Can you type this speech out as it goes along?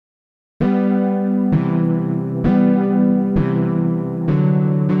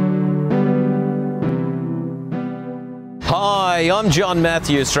G'day, I'm John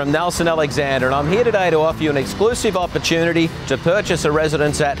Matthews from Nelson Alexander, and I'm here today to offer you an exclusive opportunity to purchase a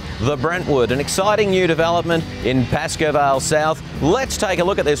residence at the Brentwood, an exciting new development in Pascoe Vale South. Let's take a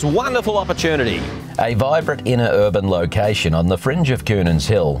look at this wonderful opportunity. A vibrant inner urban location on the fringe of Coonans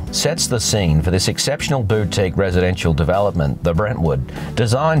Hill sets the scene for this exceptional boutique residential development, the Brentwood,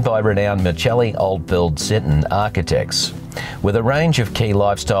 designed by renowned Miceli Oldfield Sinton architects. With a range of key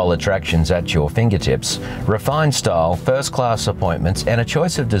lifestyle attractions at your fingertips, refined style, first-class appointments and a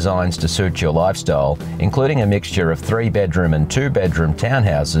choice of designs to suit your lifestyle, including a mixture of 3-bedroom and 2-bedroom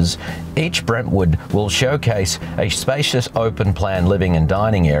townhouses, each Brentwood will showcase a spacious open-plan living and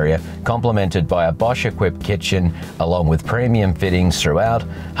dining area complemented by a Bosch-equipped kitchen along with premium fittings throughout,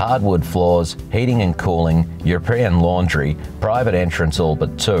 hardwood floors, heating and cooling, European laundry, private entrance all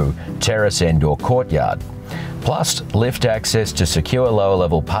but 2, terrace and/or courtyard. Plus lift access to secure lower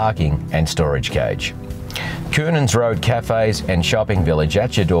level parking and storage cage. Coonans Road cafes and shopping village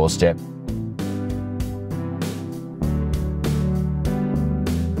at your doorstep.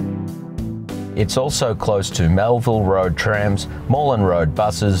 It's also close to Melville Road trams, Moreland Road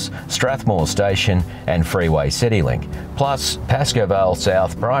buses, Strathmore Station and freeway Citylink, plus Pascoe Vale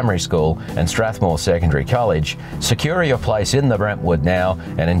South Primary School and Strathmore Secondary College. Secure your place in the Brentwood now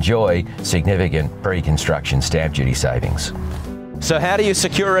and enjoy significant pre-construction stamp duty savings. So how do you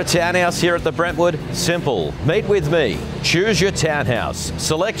secure a townhouse here at the Brentwood? Simple. Meet with me. Choose your townhouse.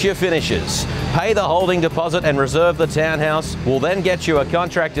 Select your finishes. Pay the holding deposit and reserve the townhouse. We'll then get you a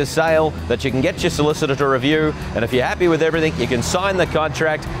contractor's sale that you can get your solicitor to review. And if you're happy with everything, you can sign the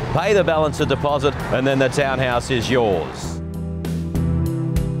contract, pay the balance of deposit, and then the townhouse is yours.